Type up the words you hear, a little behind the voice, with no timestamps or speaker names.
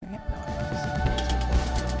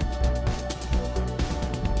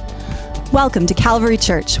Welcome to Calvary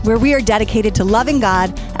Church, where we are dedicated to loving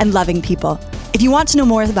God and loving people. If you want to know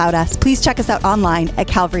more about us, please check us out online at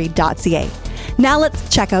calvary.ca. Now let's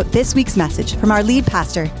check out this week's message from our lead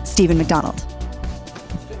pastor, Stephen McDonald.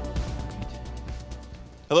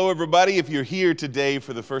 Hello, everybody. If you're here today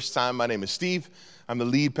for the first time, my name is Steve. I'm the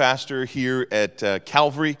lead pastor here at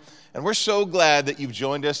Calvary, and we're so glad that you've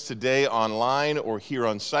joined us today online or here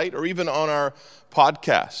on site or even on our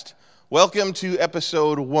podcast. Welcome to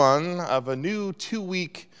episode 1 of a new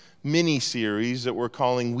 2-week mini-series that we're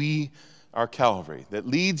calling We Are Calvary, that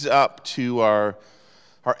leads up to our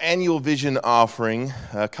annual vision offering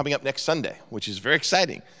coming up next Sunday, which is very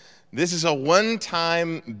exciting. This is a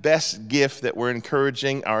one-time best gift that we're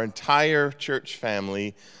encouraging our entire church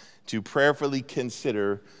family to prayerfully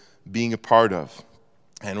consider being a part of.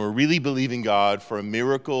 And we're really believing God for a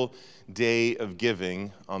miracle day of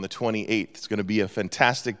giving on the 28th. It's going to be a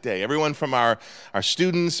fantastic day. Everyone from our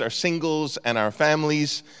students, our singles, and our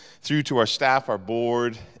families, through to our staff, our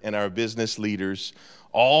board, and our business leaders,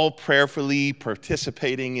 all prayerfully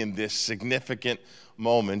participating in this significant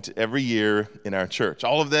moment every year in our church.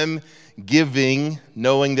 All of them giving,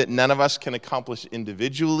 knowing that none of us can accomplish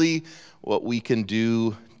individually what we can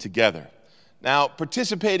do together. Now,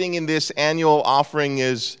 participating in this annual offering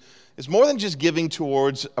is more than just giving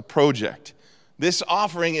towards a project. This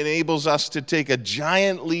offering enables us to take a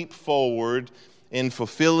giant leap forward in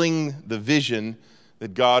fulfilling the vision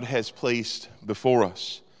that God has placed before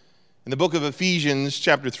us. In the book of Ephesians,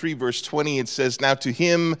 chapter 3, verse 20, it says, "Now to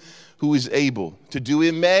him who is able to do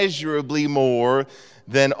immeasurably more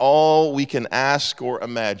than all we can ask or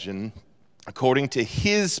imagine, according to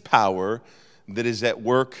his power that is at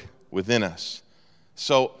work within us."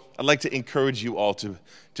 So I'd like to encourage you all to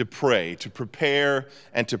pray, to prepare,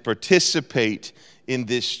 and to participate in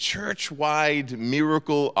this church-wide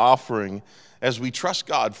miracle offering as we trust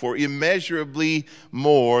God for immeasurably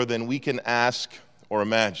more than we can ask or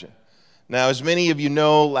imagine. Now, as many of you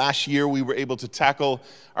know, last year we were able to tackle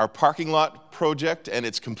our parking lot project, and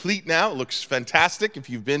it's complete now. It looks fantastic if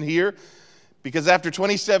you've been here. Because after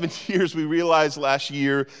 27 years, we realized last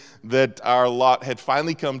year that our lot had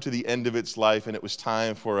finally come to the end of its life, and it was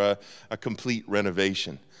time for a complete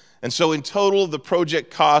renovation. And so in total, the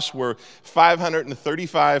project costs were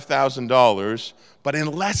 $535,000, but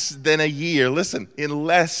in less than a year,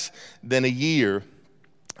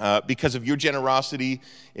 because of your generosity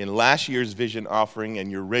in last year's vision offering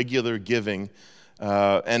and your regular giving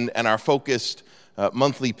and our focused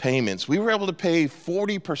monthly payments, we were able to pay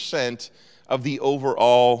 40% of the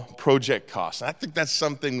overall project cost. I think that's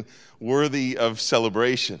something worthy of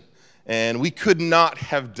celebration. And we could not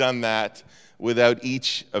have done that without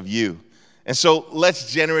each of you. And so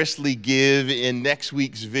let's generously give in next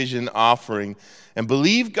week's vision offering and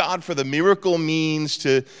believe God for the miracle means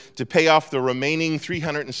to pay off the remaining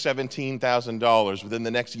 $317,000 within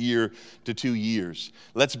the next year to 2 years.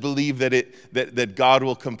 Let's believe that God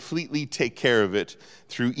will completely take care of it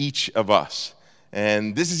through each of us.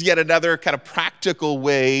 And this is yet another kind of practical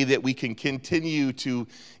way that we can continue to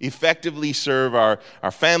effectively serve our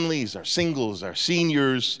families, our singles, our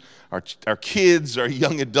seniors, our kids, our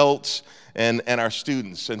young adults, and our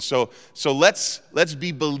students. And so let's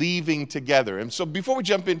be believing together. And so before we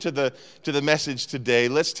jump into the message today,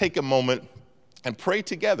 let's take a moment and pray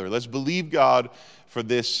together. Let's believe God for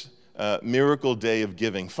this miracle day of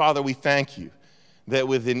giving. Father, we thank you that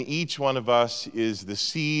within each one of us is the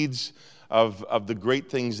seeds of the great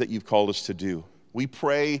things that you've called us to do. We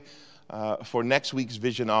pray for next week's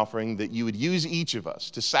vision offering that you would use each of us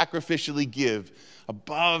to sacrificially give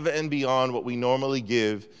above and beyond what we normally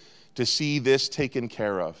give to see this taken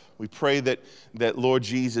care of. We pray that Lord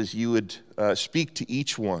Jesus, you would speak to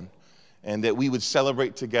each one and that we would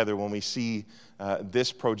celebrate together when we see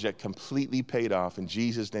this project completely paid off. In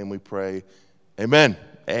Jesus' name we pray, amen.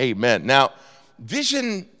 Amen. Now,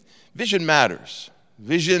 vision matters.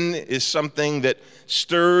 Vision is something that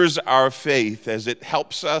stirs our faith as it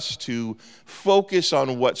helps us to focus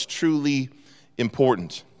on what's truly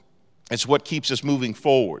important. It's what keeps us moving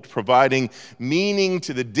forward, providing meaning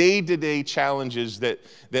to the day-to-day challenges that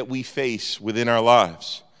we face within our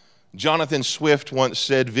lives. Jonathan Swift once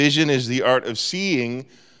said, "Vision is the art of seeing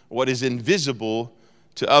what is invisible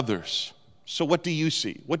to others." So what do you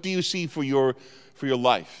see? What do you see for your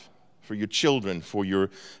life? For your children, for your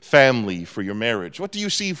family, for your marriage? What do you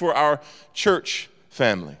see for our church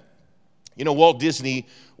family? You know, Walt Disney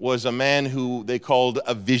was a man who they called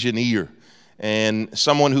a visioneer, and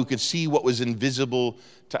someone who could see what was invisible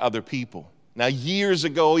to other people. Now, years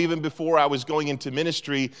ago, even before I was going into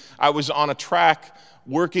ministry, I was on a track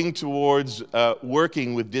working towards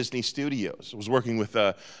working with Disney Studios. I was working with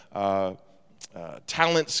a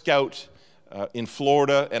talent scout in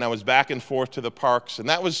Florida, and I was back and forth to the parks, and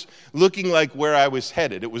that was looking like where I was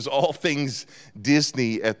headed. It was all things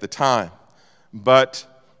Disney at the time. But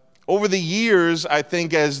over the years, I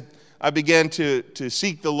think as I began to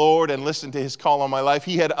seek the Lord and listen to His call on my life,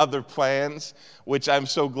 He had other plans, which I'm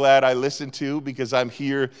so glad I listened to because I'm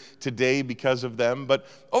here today because of them. But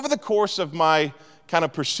over the course of my kind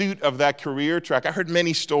of pursuit of that career track, I heard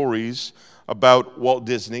many stories about Walt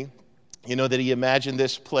Disney. You know, that he imagined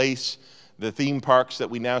this place, the theme parks that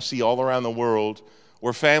we now see all around the world,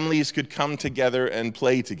 where families could come together and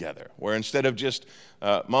play together, where instead of just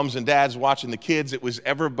moms and dads watching the kids, it was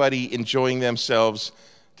everybody enjoying themselves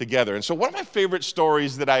together. And so one of my favorite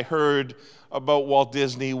stories that I heard about Walt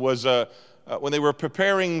Disney was when they were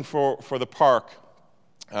preparing for the park,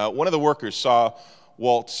 one of the workers saw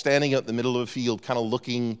Walt standing out in the middle of a field kind of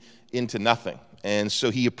looking into nothing. And so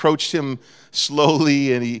he approached him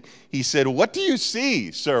slowly and he said, "What do you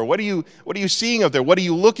see, sir? What are you seeing out there? What are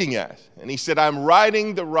you looking at?" And he said, "I'm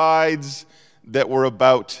riding the rides that we're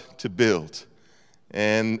about to build."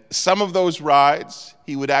 And some of those rides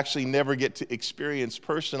he would actually never get to experience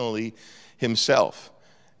personally himself.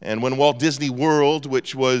 And when Walt Disney World,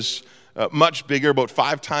 which was much bigger, about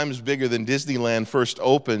 5 times bigger than Disneyland, first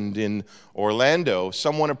opened in Orlando,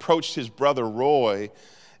 someone approached his brother Roy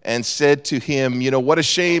and said to him, "You know, what a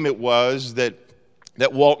shame it was that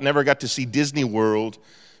Walt never got to see Disney World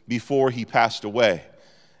before he passed away."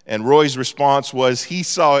 And Roy's response was, "He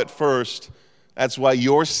saw it first. That's why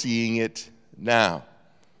you're seeing it now."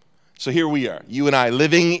 So here we are, you and I,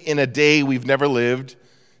 living in a day we've never lived,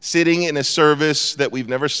 sitting in a service that we've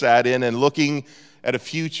never sat in, and looking at a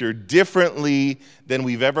future differently than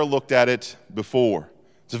we've ever looked at it before.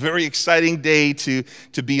 It's a very exciting day to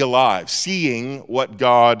be alive, seeing what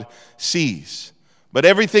God sees. But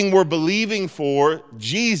everything we're believing for,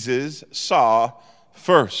 Jesus saw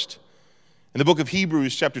first. In the book of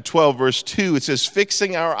Hebrews, chapter 12, verse 2, it says,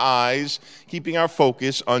 "Fixing our eyes, keeping our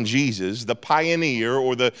focus on Jesus, the pioneer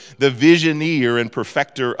or the visioneer and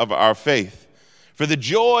perfecter of our faith. For the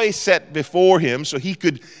joy set before him, so he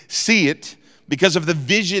could see it, because of the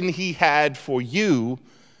vision he had for you,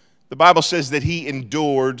 the Bible says that he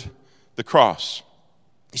endured the cross."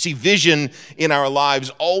 You see, vision in our lives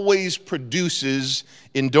always produces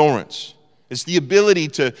endurance. It's the ability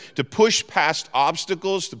to push past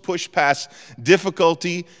obstacles, to push past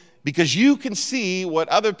difficulty, because you can see what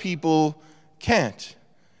other people can't.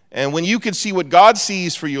 And when you can see what God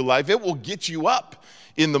sees for your life, it will get you up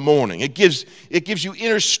in the morning. It gives you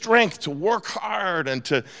inner strength to work hard and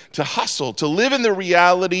to hustle, to live in the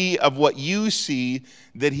reality of what you see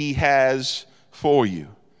that he has for you.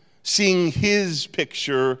 Seeing his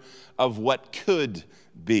picture of what could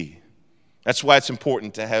be. That's why it's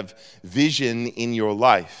important to have vision in your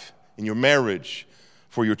life, in your marriage,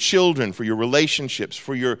 for your children, for your relationships,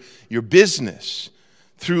 for your business.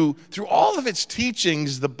 Through all of its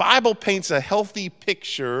teachings, the Bible paints a healthy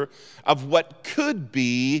picture of what could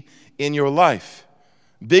be in your life,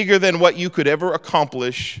 bigger than what you could ever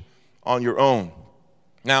accomplish on your own.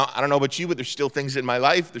 Now, I don't know about you, but there's still things in my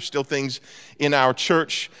life, there's still things in our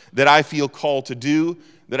church that I feel called to do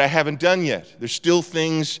that I haven't done yet. There's still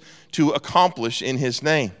things to accomplish in his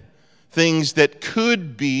name. Things that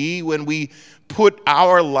could be when we put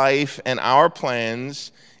our life and our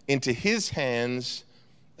plans into his hands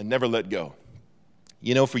and never let go.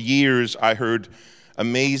 You know, for years I heard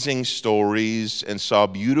amazing stories and saw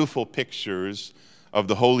beautiful pictures of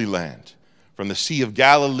the Holy Land. From the Sea of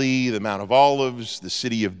Galilee, the Mount of Olives, the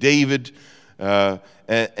city of David, and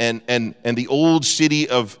the old city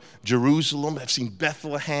of Jerusalem. I've seen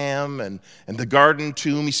Bethlehem and the Garden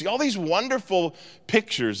Tomb. You see all these wonderful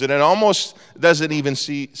pictures, and it almost doesn't even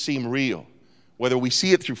seem real. Whether we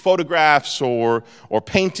see it through photographs or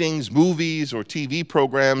paintings, movies, or TV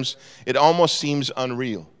programs, it almost seems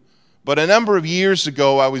unreal. But a number of years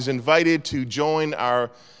ago, I was invited to join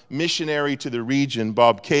our missionary to the region,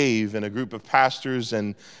 Bob Cave, and a group of pastors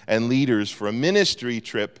and leaders for a ministry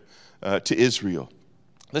trip to Israel.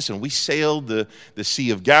 Listen, we sailed the Sea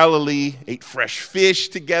of Galilee, ate fresh fish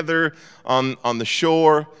together on the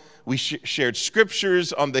shore. We shared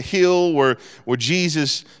scriptures on the hill where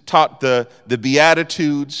Jesus taught the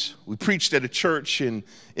Beatitudes. We preached at a church in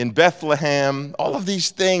Bethlehem. All of these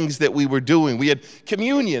things that we were doing. We had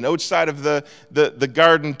communion outside of the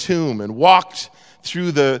Garden Tomb and walked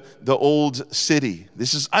through the old city.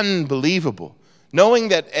 This is unbelievable. Knowing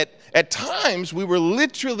that at times we were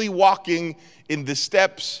literally walking in the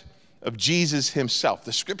steps of Jesus himself.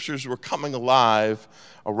 The scriptures were coming alive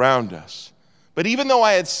around us. But even though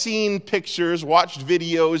I had seen pictures, watched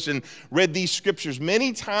videos, and read these scriptures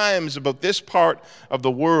many times about this part of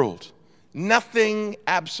the world, nothing,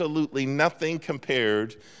 absolutely nothing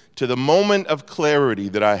compared to the moment of clarity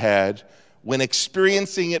that I had when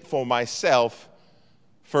experiencing it for myself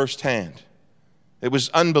firsthand. It was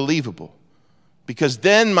unbelievable, because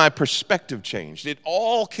then my perspective changed. It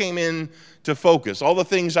all came into focus. All the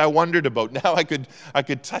things I wondered about, now I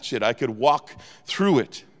could touch it. I could walk through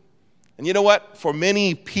it. And you know what? For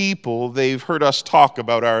many people, they've heard us talk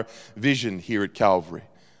about our vision here at Calvary.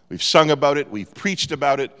 We've sung about it, we've preached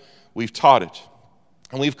about it, we've taught it.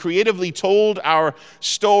 And we've creatively told our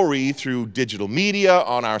story through digital media,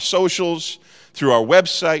 on our socials, through our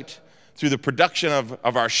website, through the production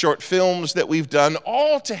of our short films that we've done,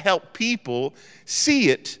 all to help people see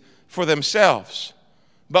it for themselves.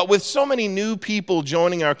 But with so many new people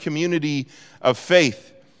joining our community of faith,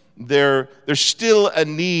 there's still a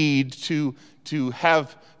need to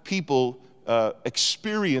have people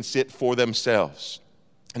experience it for themselves.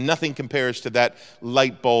 And nothing compares to that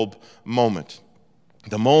light bulb moment.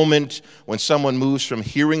 The moment when someone moves from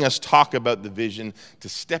hearing us talk about the vision to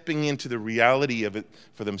stepping into the reality of it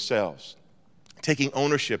for themselves. Taking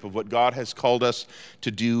ownership of what God has called us to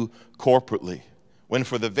do corporately. When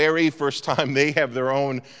for the very first time they have their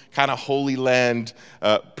own kind of Holy Land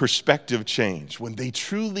perspective change. When they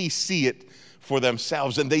truly see it for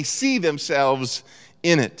themselves and they see themselves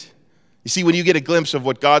in it. You see, when you get a glimpse of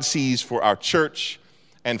what God sees for our church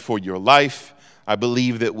and for your life, I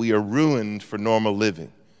believe that we are ruined for normal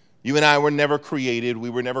living. You and I were never created, we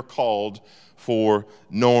were never called for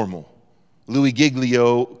normal. Louis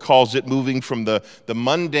Giglio calls it moving from the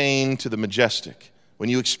mundane to the majestic. When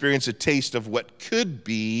you experience a taste of what could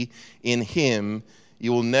be in him,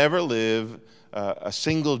 you will never live a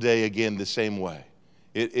single day again the same way.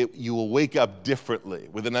 You will wake up differently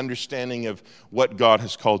with an understanding of what God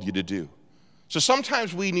has called you to do. So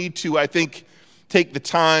sometimes we need to, I think, take the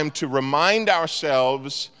time to remind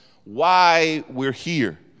ourselves why we're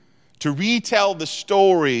here, to retell the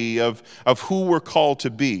story of who we're called to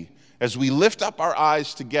be as we lift up our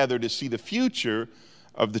eyes together to see the future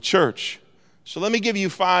of the church. So let me give you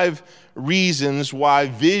 5 reasons why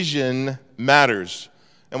vision matters.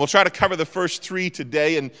 And we'll try to cover the first 3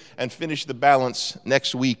 today and finish the balance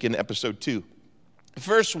next week in episode 2. The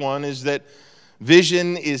first one is that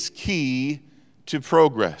vision is key to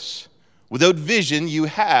progress. Without vision, you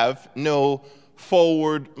have no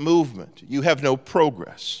forward movement. You have no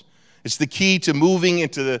progress. It's the key to moving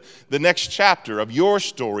into the next chapter of your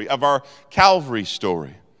story, of our Calvary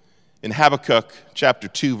story. In Habakkuk chapter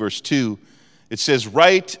 2, verse 2, it says,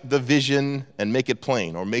 "Write the vision and make it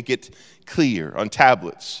plain," or make it clear on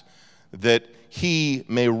tablets, that he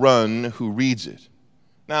may run who reads it.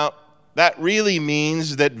 Now, that really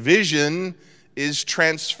means that vision is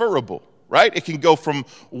transferable, right? It can go from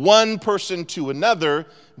one person to another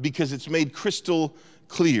because it's made crystal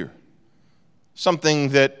clear. Something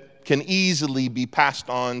that can easily be passed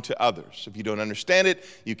on to others. If you don't understand it,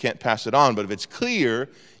 you can't pass it on. But if it's clear,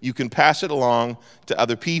 you can pass it along to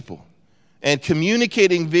other people. And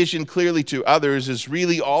communicating vision clearly to others is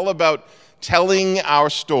really all about telling our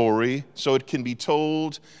story so it can be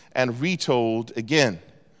told and retold again.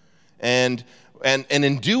 And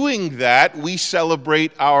in doing that, we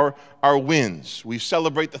celebrate our wins. We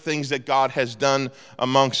celebrate the things that God has done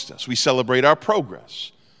amongst us. We celebrate our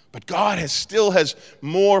progress. But God still has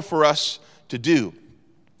more for us to do.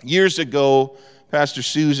 Years ago, Pastor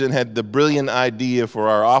Susan had the brilliant idea for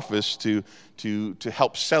our office to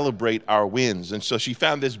help celebrate our wins. And so she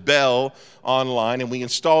found this bell online, and we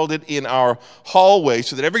installed it in our hallway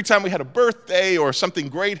so that every time we had a birthday or something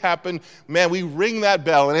great happened, man, we ring that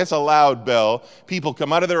bell, and it's a loud bell. People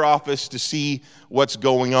come out of their office to see what's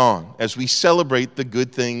going on as we celebrate the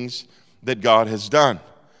good things that God has done.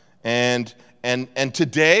 And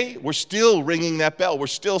today, we're still ringing that bell. We're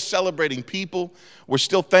still celebrating people. We're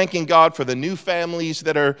still thanking God for the new families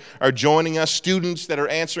that are joining us, students that are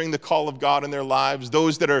answering the call of God in their lives,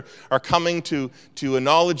 those that are coming to a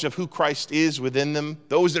knowledge of who Christ is within them,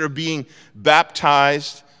 those that are being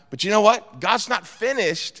baptized. But you know what? God's not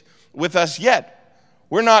finished with us yet.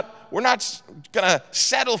 We're not going to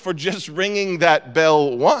settle for just ringing that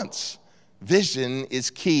bell once. Vision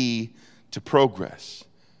is key to progress.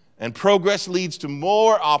 And progress leads to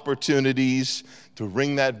more opportunities to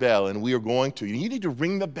ring that bell, and we are going to. You need to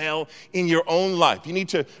ring the bell in your own life. You need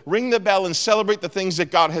to ring the bell and celebrate the things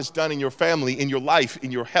that God has done in your family, in your life,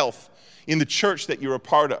 in your health, in the church that you're a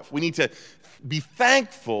part of. We need to be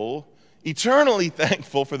thankful, eternally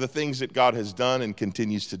thankful for the things that God has done and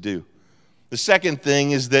continues to do. The second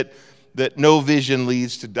thing is that no vision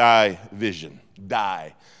leads to die vision.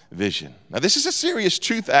 Die vision. Now, this is a serious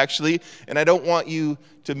truth, actually, and I don't want you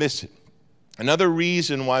to miss it. Another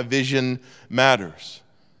reason why vision matters.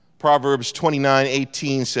 Proverbs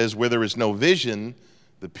 29:18 says, where there is no vision,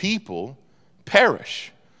 the people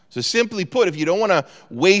perish. So simply put, if you don't want to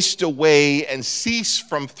waste away and cease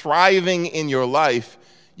from thriving in your life,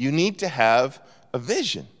 you need to have a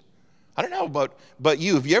vision. I don't know about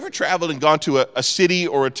you. Have you ever traveled and gone to a city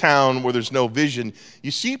or a town where there's no vision?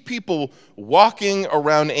 You see people walking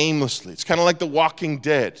around aimlessly. It's kind of like the Walking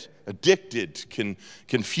Dead, addicted,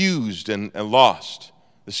 confused, and lost.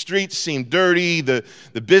 The streets seem dirty. The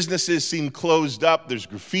businesses seem closed up. There's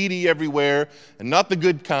graffiti everywhere, and not the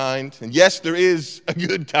good kind. And yes, there is a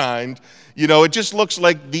good kind. It just looks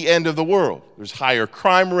like the end of the world. There's higher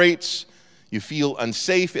crime rates. You feel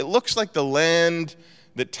unsafe. It looks like the land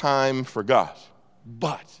that time forgot.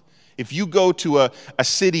 But if you go to a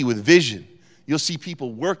city with vision, you'll see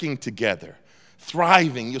people working together,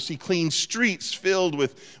 thriving. You'll see clean streets filled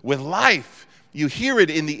with life. You hear it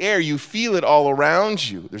in the air. You feel it all around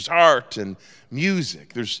you. There's art and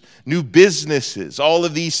music. There's new businesses. All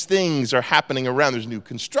of these things are happening around. There's new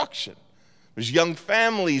construction. There's young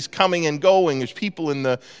families coming and going. There's people in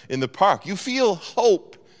the park. You feel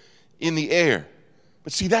hope in the air.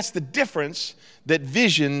 But see, that's the difference that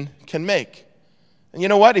vision can make. And you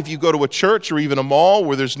know what? If you go to a church or even a mall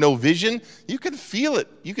where there's no vision, you can feel it.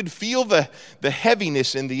 You can feel the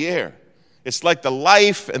heaviness in the air. It's like the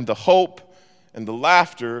life and the hope and the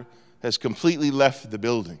laughter has completely left the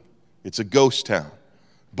building. It's a ghost town.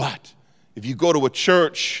 But if you go to a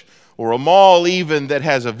church or a mall even that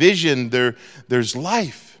has a vision, there's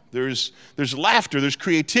life, there's laughter, there's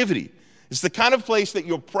creativity. It's the kind of place that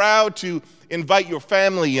you're proud to invite your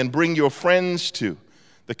family and bring your friends to.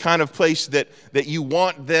 The kind of place that you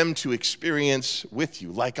want them to experience with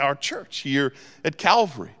you, like our church here at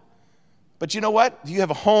Calvary. But you know what? If you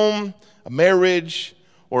have a home, a marriage,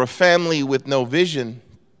 or a family with no vision,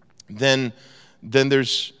 then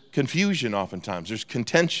there's confusion oftentimes. There's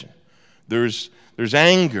contention. There's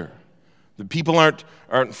anger. The people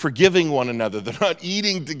aren't forgiving one another. They're not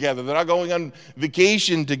eating together. They're not going on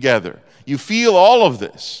vacation together. You feel all of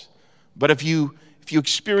this. But if you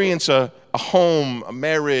experience a home, a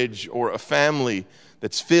marriage, or a family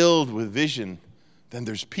that's filled with vision, then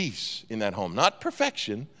there's peace in that home. Not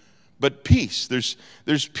perfection, but peace.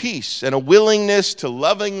 There's peace and a willingness to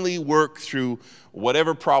lovingly work through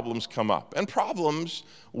whatever problems come up. And problems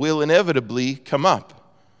will inevitably come up.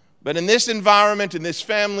 But in this environment, in this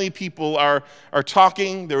family, people are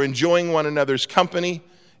talking, they're enjoying one another's company.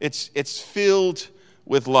 It's filled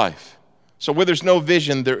with life. So where there's no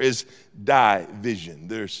vision, there is division.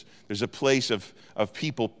 There's a place of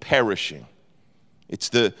people perishing. It's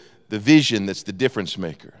the vision that's the difference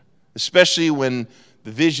maker, especially when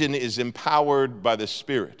the vision is empowered by the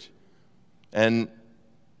Spirit. And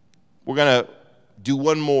we're going to do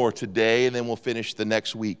one more today, and then we'll finish the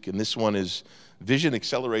next week. And this one is vision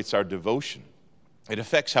accelerates our devotion. It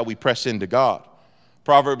affects how we press into God.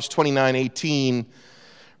 Proverbs 29:18,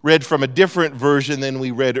 read from a different version than we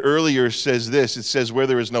read earlier, says this. It says, where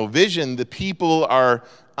there is no vision, the people are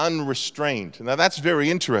unrestrained. Now that's very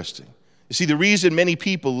interesting. You see, the reason many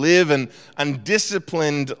people live an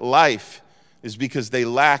undisciplined life is because they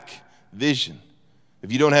lack vision.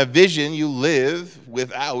 If you don't have vision, you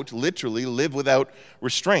literally live without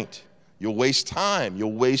restraint. You'll waste time.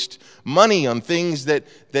 You'll waste money on things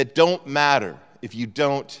that don't matter if you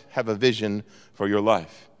don't have a vision for your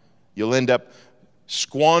life. You'll end up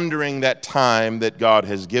squandering that time that God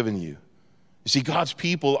has given you. You see, God's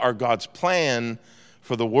people are God's plan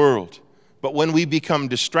for the world. But when we become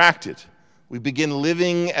distracted, we begin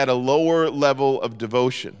living at a lower level of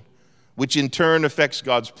devotion, which in turn affects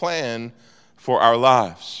God's plan for our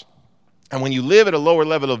lives. And when you live at a lower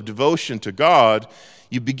level of devotion to God,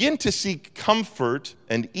 you begin to seek comfort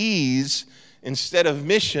and ease instead of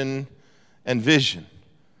mission and vision.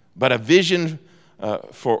 But a vision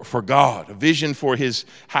for God, a vision for His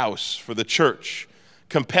house, for the church,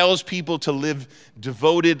 compels people to live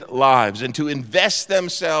devoted lives and to invest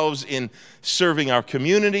themselves in serving our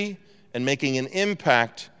community and making an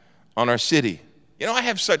impact on our city. You know, I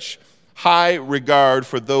have such high regard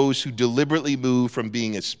for those who deliberately move from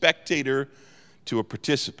being a spectator to a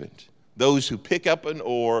participant. Those who pick up an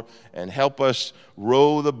oar and help us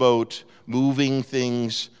row the boat, moving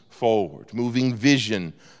things forward, moving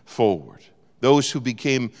vision forward. Those who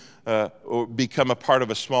become a part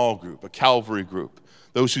of a small group, a Calvary group.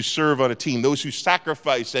 Those who serve on a team. Those who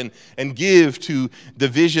sacrifice and give to the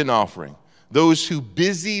vision offering. Those who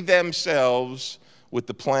busy themselves with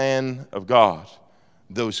the plan of God,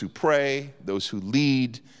 those who pray, those who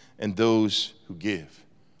lead, and those who give.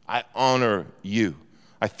 I honor you.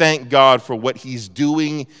 I thank God for what he's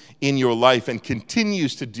doing in your life and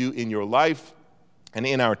continues to do in your life and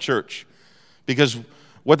in our church. Because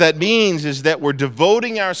what that means is that we're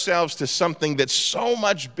devoting ourselves to something that's so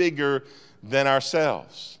much bigger than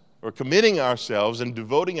ourselves. We're committing ourselves and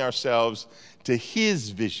devoting ourselves to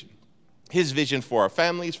his vision for our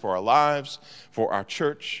families, for our lives, for our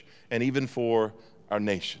church, and even for our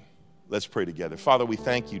nation. Let's pray together. Father, we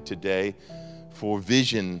thank you today for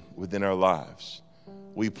vision within our lives.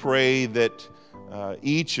 We pray that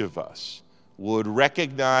each of us would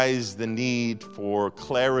recognize the need for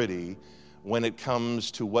clarity when it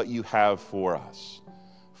comes to what you have for us,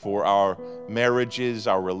 for our marriages,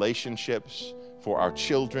 our relationships, for our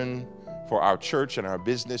children, for our church and our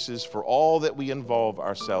businesses, for all that we involve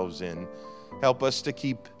ourselves in. Help us to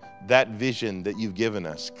keep that vision that you've given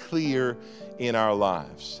us clear in our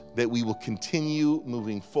lives, that we will continue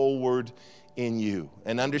moving forward in you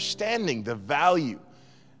and understanding the value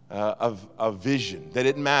of vision, that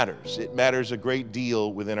it matters. It matters a great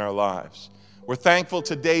deal within our lives. We're thankful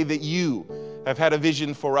today that you have had a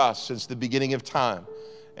vision for us since the beginning of time.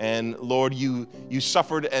 And Lord, you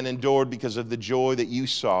suffered and endured because of the joy that you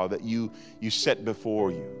saw, that you set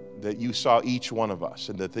before you, that you saw each one of us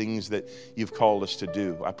and the things that you've called us to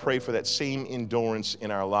do. I pray for that same endurance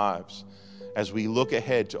in our lives as we look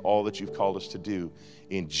ahead to all that you've called us to do.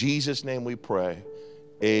 In Jesus' name we pray,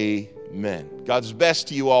 amen. God's best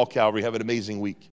to you all, Calvary. Have an amazing week.